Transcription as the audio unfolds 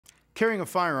Carrying a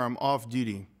firearm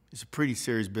off-duty is a pretty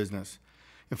serious business.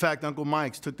 In fact, Uncle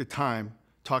Mike's took the time,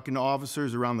 talking to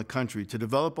officers around the country, to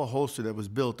develop a holster that was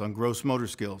built on gross motor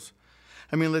skills.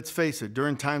 I mean, let's face it,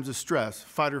 during times of stress,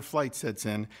 fight or flight sets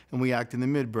in, and we act in the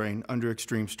midbrain under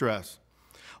extreme stress.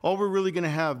 All we're really going to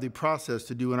have the process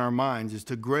to do in our minds is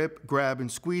to grab,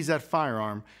 and squeeze that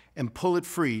firearm and pull it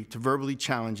free to verbally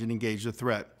challenge and engage the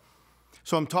threat.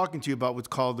 So I'm talking to you about what's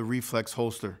called the Reflex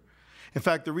holster. In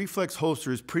fact, the Reflex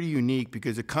holster is pretty unique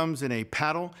because it comes in a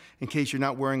paddle in case you're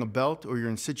not wearing a belt or you're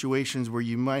in situations where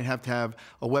you might have to have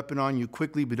a weapon on you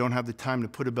quickly but don't have the time to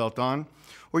put a belt on.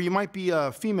 Or you might be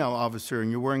a female officer and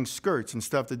you're wearing skirts and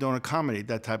stuff that don't accommodate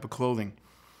that type of clothing.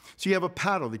 So you have a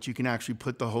paddle that you can actually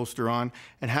put the holster on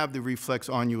and have the Reflex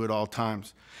on you at all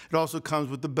times. It also comes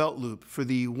with the belt loop for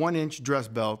the 1-inch dress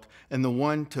belt and the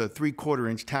 1 to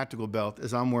 3/4-inch tactical belt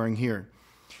as I'm wearing here.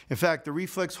 In fact, the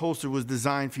Reflex holster was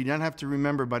designed for you not to have to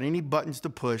remember about any buttons to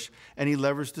push, any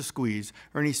levers to squeeze,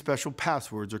 or any special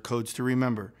passwords or codes to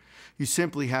remember. You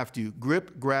simply have to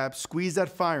grip, grab, squeeze that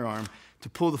firearm to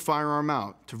pull the firearm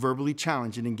out, to verbally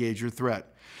challenge and engage your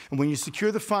threat. And when you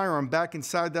secure the firearm back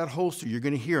inside that holster, you're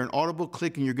going to hear an audible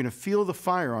click and you're going to feel the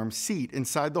firearm seat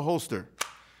inside the holster.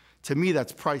 To me,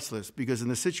 that's priceless because in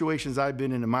the situations I've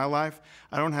been in my life,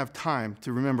 I don't have time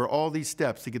to remember all these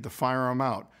steps to get the firearm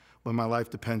out when my life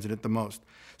depends on it the most.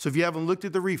 So if you haven't looked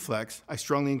at the Reflex, I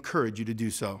strongly encourage you to do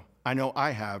so. I know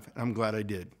I have, and I'm glad I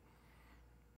did.